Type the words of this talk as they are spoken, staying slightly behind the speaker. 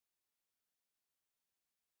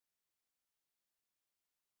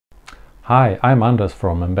Hi, I'm Anders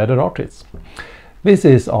from Embedded Artists. This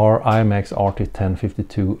is our iMX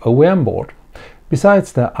RT1052 OEM board.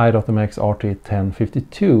 Besides the iMX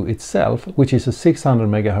RT1052 itself, which is a 600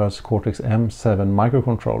 MHz Cortex-M7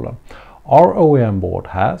 microcontroller, our OEM board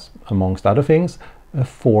has, amongst other things, a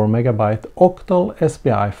 4 MB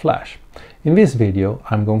OctalSPI flash. In this video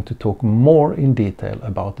I'm going to talk more in detail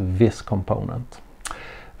about this component.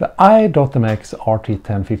 The iMX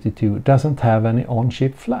RT1052 doesn't have any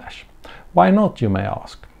on-chip flash. Why not, you may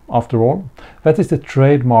ask? After all, that is the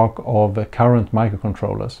trademark of current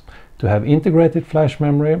microcontrollers, to have integrated flash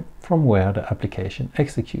memory from where the application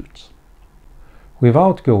executes.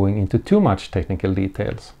 Without going into too much technical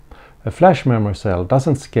details, a flash memory cell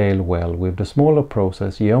doesn't scale well with the smaller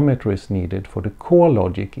process geometries needed for the core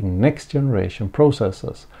logic in next generation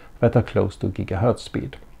processors that are close to gigahertz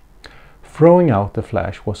speed. Throwing out the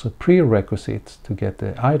flash was a prerequisite to get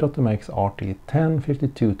the iMX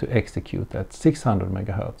RT1052 to execute at 600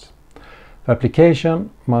 MHz. The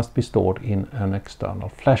application must be stored in an external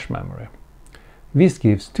flash memory. This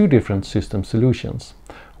gives two different system solutions.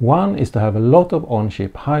 One is to have a lot of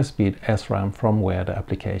on-chip high-speed SRAM from where the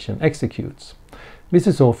application executes. This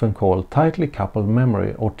is often called tightly coupled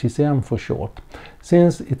memory, or TCM for short,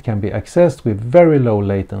 since it can be accessed with very low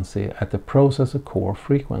latency at the processor core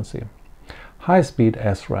frequency. High-speed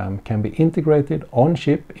SRAM can be integrated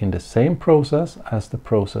on-chip in the same process as the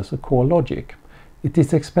processor core logic. It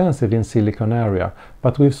is expensive in silicon area,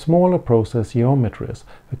 but with smaller process geometries,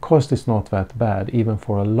 the cost is not that bad even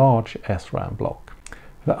for a large SRAM block.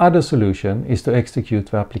 The other solution is to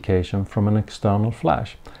execute the application from an external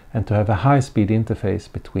flash and to have a high-speed interface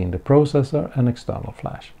between the processor and external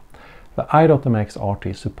flash. The iMX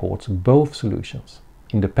RT supports both solutions,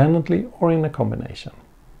 independently or in a combination.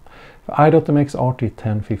 The iMX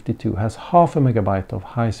RT1052 has 0.5 MB of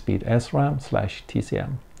high-speed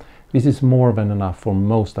SRAM/TCM. This is more than enough for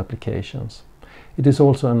most applications. It is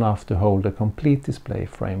also enough to hold a complete display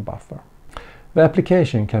frame buffer. The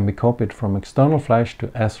application can be copied from external flash to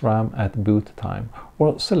SRAM at boot time,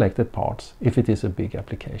 or selected parts if it is a big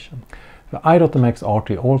application. The iMX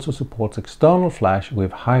RT also supports external flash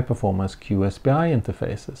with high-performance QSPI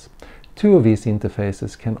interfaces. Two of these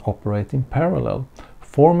interfaces can operate in parallel,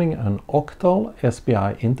 forming an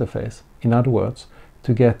OctalSPI interface, in other words,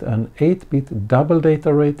 to get an 8-bit double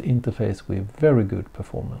data rate interface with very good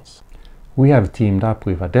performance. We have teamed up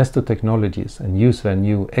with Adesto Technologies and use their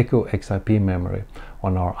new Echo XIP memory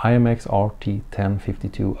on our iMX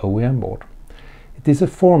RT1052 OEM board. It is a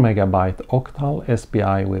 4 MB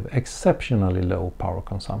OctalSPI with exceptionally low power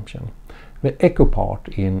consumption. The Echo part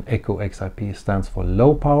in Echo XIP stands for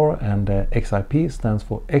low power, and the XIP stands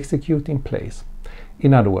for execute in place.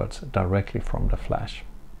 In other words, directly from the flash.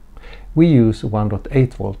 We use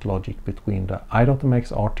 1.8 volt logic between the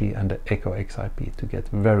iMX RT and the Echo XIP to get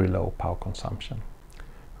very low power consumption.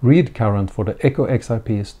 Read current for the Echo XIP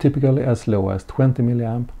is typically as low as 20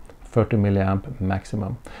 mA, 30 mA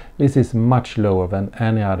maximum. This is much lower than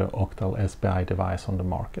any other OctalSPI device on the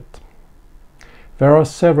market. There are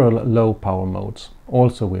several low power modes,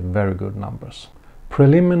 also with very good numbers.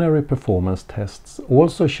 Preliminary performance tests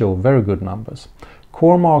also show very good numbers.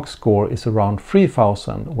 CoreMark score is around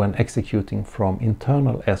 3000 when executing from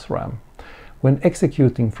internal SRAM. When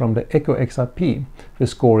executing from the Echo XIP, the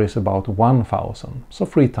score is about 1000, so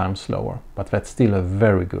 3 times slower, but that's still a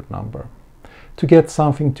very good number. To get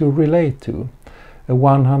something to relate to, a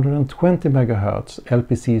 120 MHz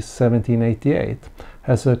LPC1788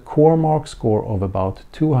 has a CoreMark score of about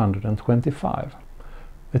 225.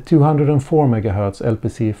 The 204 MHz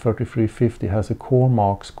LPC3350 has a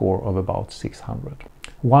CoreMark score of about 600.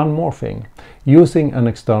 One more thing, using an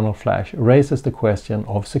external flash raises the question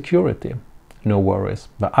of security. No worries,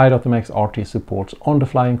 the iMX RT supports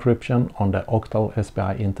on-the-fly encryption on the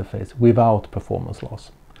OctalSPI interface without performance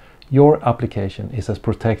loss. Your application is as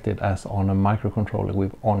protected as on a microcontroller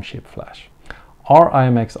with on-chip flash. Our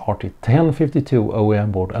iMX RT1052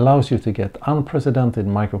 OEM board allows you to get unprecedented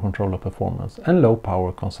microcontroller performance and low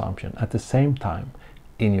power consumption at the same time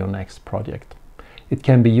in your next project. It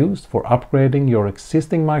can be used for upgrading your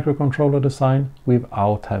existing microcontroller design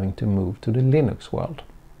without having to move to the Linux world.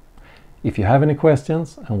 If you have any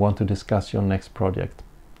questions and want to discuss your next project,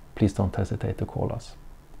 please don't hesitate to call us.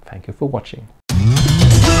 Thank you for watching.